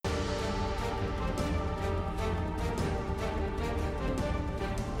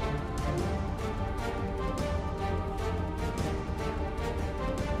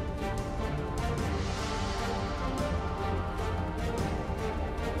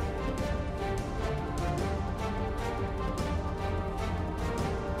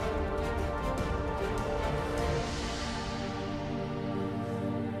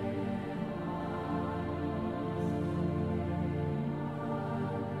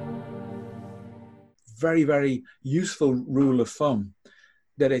very, very useful rule of thumb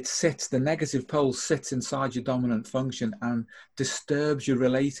that it sits, the negative pole sits inside your dominant function and disturbs your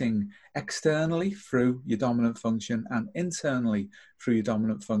relating externally through your dominant function and internally through your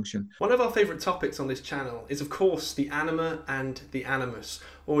dominant function. One of our favourite topics on this channel is, of course, the anima and the animus,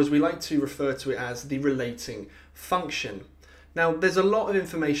 or as we like to refer to it as the relating function. Now, there's a lot of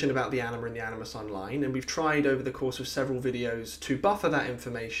information about the anima and the animus online, and we've tried over the course of several videos to buffer that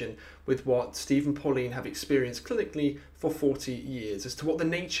information with what Steve and Pauline have experienced clinically for 40 years as to what the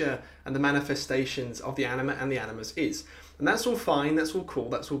nature and the manifestations of the anima and the animus is. And that's all fine, that's all cool,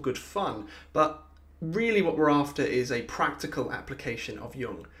 that's all good fun, but really what we're after is a practical application of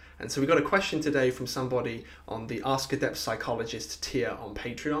Jung. And so we got a question today from somebody on the Ask Adept Psychologist tier on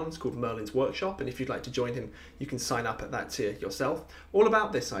Patreon. It's called Merlin's Workshop, and if you'd like to join him, you can sign up at that tier yourself. All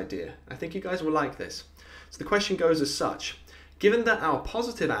about this idea. I think you guys will like this. So the question goes as such. Given that our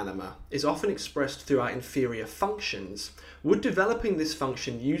positive anima is often expressed through our inferior functions, would developing this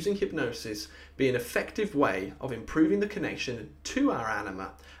function using hypnosis be an effective way of improving the connection to our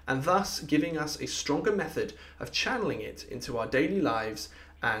anima and thus giving us a stronger method of channeling it into our daily lives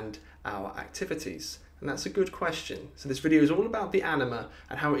and our activities? And that's a good question. So this video is all about the anima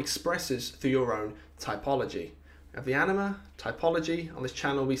and how it expresses through your own typology. Of the anima, typology, on this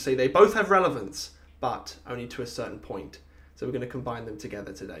channel we say they both have relevance, but only to a certain point. So we're going to combine them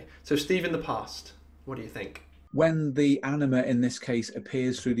together today. So Steve, in the past, what do you think? When the anima in this case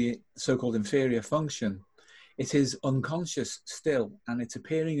appears through the so-called inferior function, it is unconscious still, and it's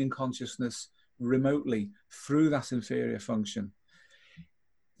appearing in consciousness remotely through that inferior function.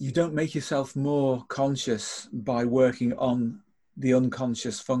 You don't make yourself more conscious by working on the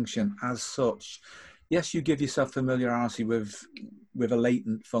unconscious function as such. Yes, you give yourself familiarity with a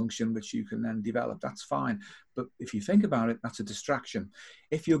latent function which you can then develop. That's fine. But if you think about it, that's a distraction.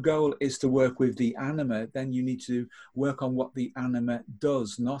 If your goal is to work with the anima, then you need to work on what the anima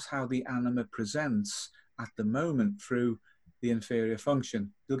does, not how the anima presents at the moment through the inferior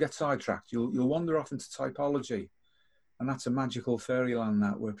function. You'll get sidetracked. You'll wander off into typology. And that's a magical fairyland,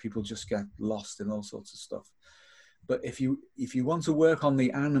 that, where people just get lost in all sorts of stuff. But if you want to work on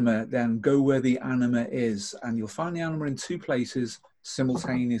the anima, then go where the anima is, and you'll find the anima in two places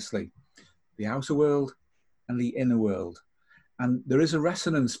simultaneously, the outer world and the inner world. And there is a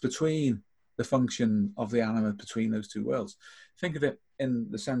resonance between the function of the anima between those two worlds. Think of it in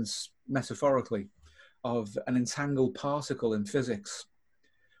the sense, metaphorically, of an entangled particle in physics.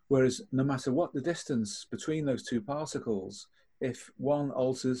 Whereas no matter what the distance between those two particles, if one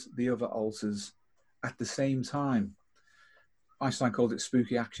alters, the other alters at the same time. Einstein called it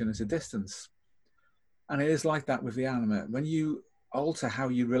spooky action at a distance. And it is like that with the anima. When you alter how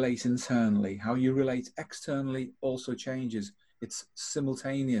you relate internally, how you relate externally also changes. It's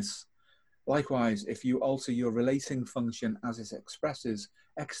simultaneous. Likewise, if you alter your relating function as it expresses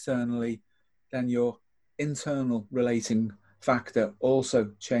externally, then your internal relating factor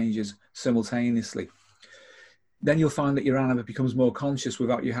also changes simultaneously. Then you'll find that your anima becomes more conscious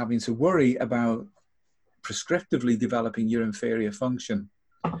without you having to worry about prescriptively developing your inferior function.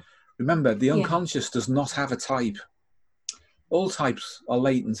 Remember, the unconscious does not have a type. All types are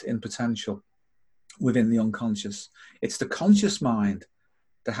latent in potential within the unconscious. It's the conscious mind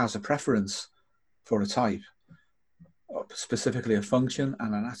that has a preference for a type, specifically a function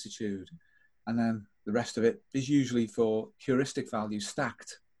and an attitude. And then the rest of it is usually for heuristic values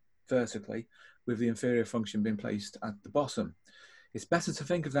stacked vertically, with the inferior function being placed at the bottom. It's better to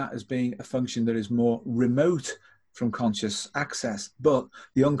think of that as being a function that is more remote from conscious access, but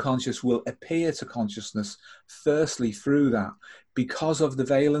the unconscious will appear to consciousness firstly through that, because of the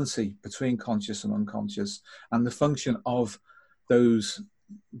valency between conscious and unconscious and the function of those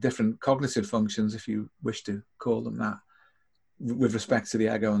different cognitive functions, if you wish to call them that, with respect to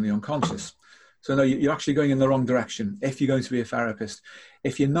the ego and the unconscious. So no, you're actually going in the wrong direction if you're going to be a therapist.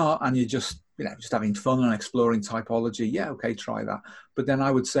 If you're not, and you're just having fun and exploring typology, yeah, okay, try that. But then I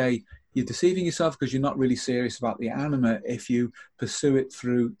would say you're deceiving yourself, because you're not really serious about the anima if you pursue it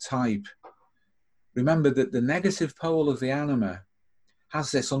through type. Remember that the negative pole of the anima has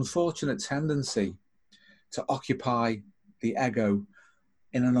this unfortunate tendency to occupy the ego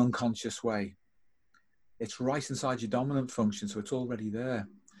in an unconscious way. It's right inside your dominant function, so it's already there.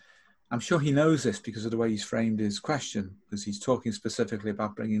 I'm sure he knows this because of the way he's framed his question, because he's talking specifically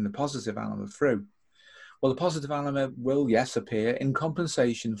about bringing the positive anima through. Well, the positive anima will, yes, appear in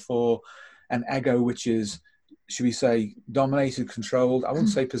compensation for an ego which is, should we say, dominated, controlled. I wouldn't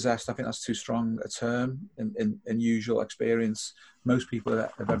say possessed. I think that's too strong a term in usual experience. Most people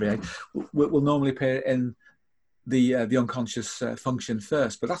of every age will normally appear in the unconscious function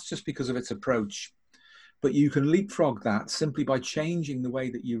first, but that's just because of its approach. But you can leapfrog that simply by changing the way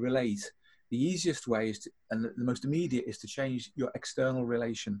that you relate. The easiest way is and the most immediate is to change your external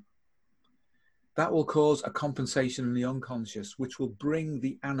relation. That will cause a compensation in the unconscious, which will bring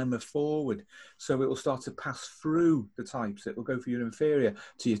the anima forward. So it will start to pass through the types. It will go from your inferior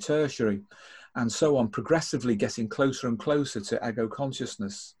to your tertiary and so on, progressively getting closer and closer to ego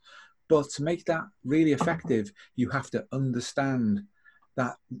consciousness. But to make that really effective, you have to understand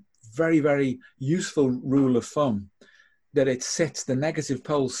that very, very useful rule of thumb, that it sits, the negative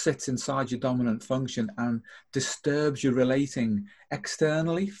pole sits inside your dominant function and disturbs your relating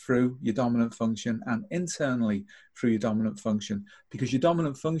externally through your dominant function and internally through your dominant function, because your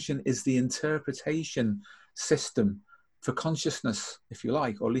dominant function is the interpretation system for consciousness, if you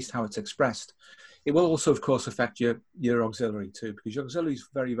like, or at least how it's expressed. It will also, of course, affect your auxiliary too, because your auxiliary is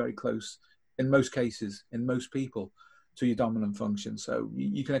very, very close, in most cases, in most people, to your dominant function. So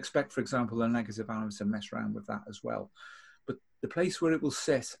you can expect, for example, a negative anima to mess around with that as well. But the place where it will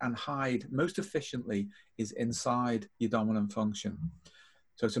sit and hide most efficiently is inside your dominant function.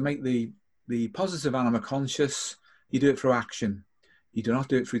 So to make the positive anima conscious, you do it through action. You do not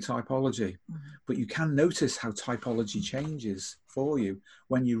do it through typology. But you can notice how typology changes for you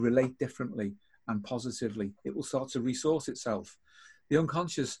when you relate differently and positively. It will start to resource itself. The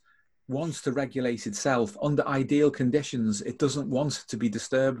unconscious wants to regulate itself under ideal conditions. It doesn't want to be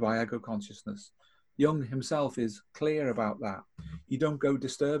disturbed by ego consciousness. Jung himself is clear about that. You don't go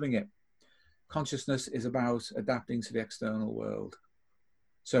disturbing it. Consciousness is about adapting to the external world.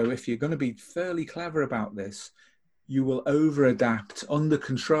 So if you're going to be fairly clever about this, you will over-adapt under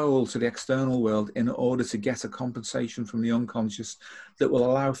control to the external world in order to get a compensation from the unconscious that will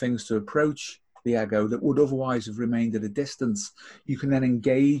allow things to approach the ego that would otherwise have remained at a distance. You can then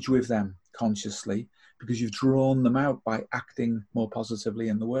engage with them consciously because you've drawn them out by acting more positively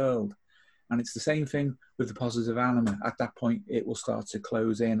in the world. And it's the same thing with the positive anima. At that point, it will start to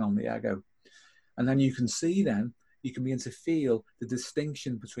close in on the ego. And then you can see then, you can begin to feel the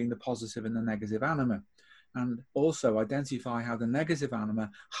distinction between the positive and the negative anima. And also identify how the negative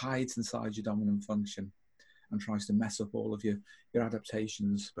anima hides inside your dominant function and tries to mess up all of your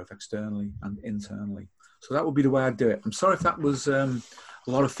adaptations, both externally and internally. So that would be the way I'd do it. I'm sorry if that was a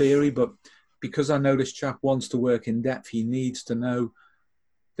lot of theory, but because I know this chap wants to work in depth, he needs to know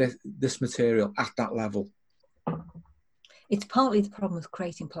this material at that level. It's partly the problem with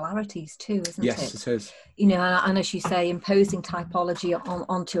creating polarities too, isn't it? Yes, it is. You know, and as you say, imposing typology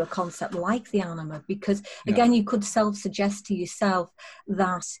onto a concept like the anima, because again, you could self-suggest to yourself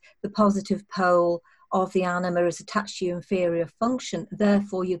that the positive pole of the anima is attached to your inferior function.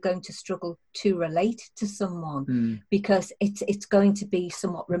 Therefore, you're going to struggle to relate to someone because it's going to be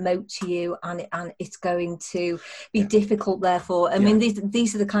somewhat remote to you, and it's going to be difficult. Therefore, I mean,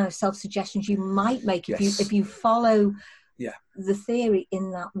 these are the kind of self-suggestions you might make if you follow the theory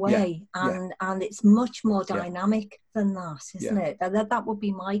in that way, and it's much more dynamic than that, isn't it? That would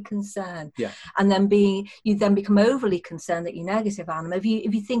be my concern. And then you then become overly concerned that your negative anima, if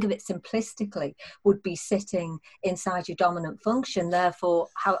you think of it simplistically, would be sitting inside your dominant function. Therefore,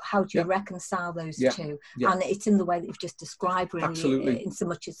 how do you reconcile those two? And it's in the way that you've just described, really. Absolutely. In so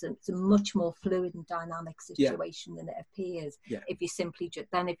much as it's a much more fluid and dynamic situation than it appears. If you simply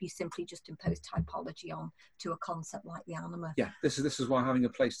just impose typology on to a concept like the anima. This is why having a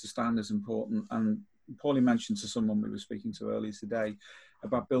place to stand is important. And Pauline mentioned to someone we were speaking to earlier today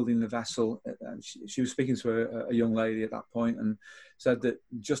about building the vessel. She was speaking to a young lady at that point and said that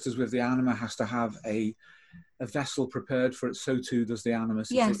just as with the anima has to have a vessel prepared for it, so too does the animus.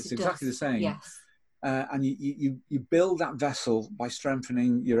 It's exactly the same. Yes. And you build that vessel by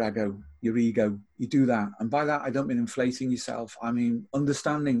strengthening your ego. You do that. And by that, I don't mean inflating yourself. I mean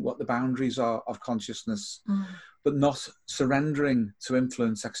understanding what the boundaries are of consciousness, but not surrendering to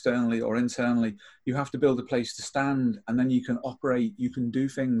influence externally or internally. You have to build a place to stand, and then you can operate, you can do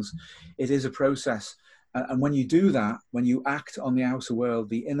things. It is a process. And when you do that, when you act on the outer world,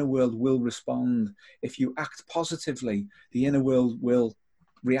 the inner world will respond. If you act positively, the inner world will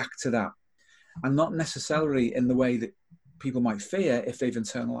react to that. And not necessarily in the way that people might fear if they've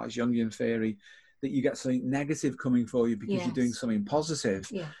internalized Jungian theory, that you get something negative coming for you because you're doing something positive.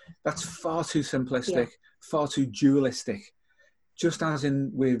 That's far too simplistic, far too dualistic. Just as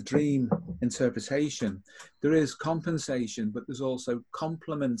with dream interpretation, there is compensation, but there's also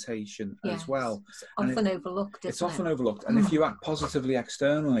complementation as well. It's often overlooked, It's often overlooked. And if you act positively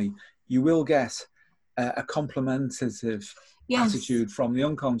externally, you will get a complementative attitude from the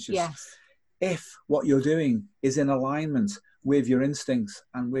unconscious. If what you're doing is in alignment with your instincts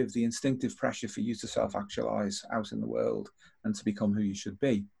and with the instinctive pressure for you to self-actualize out in the world and to become who you should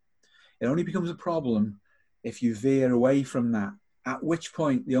be. It only becomes a problem if you veer away from that, at which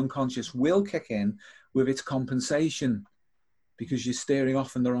point the unconscious will kick in with its compensation because you're steering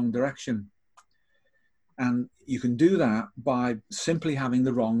off in the wrong direction. And you can do that by simply having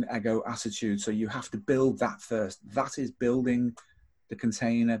the wrong ego attitude. So you have to build that first. That is building the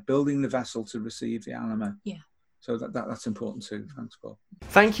container, building the vessel to receive the anima. Yeah. So that's important too. Thanks, Paul.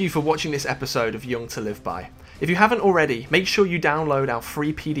 Thank you for watching this episode of Young to Live By. If you haven't already, make sure you download our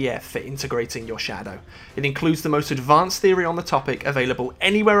free PDF for integrating your shadow. It includes the most advanced theory on the topic available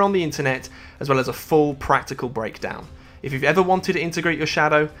anywhere on the internet, as well as a full practical breakdown. If you've ever wanted to integrate your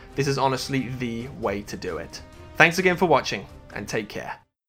shadow, this is honestly the way to do it. Thanks again for watching, and take care.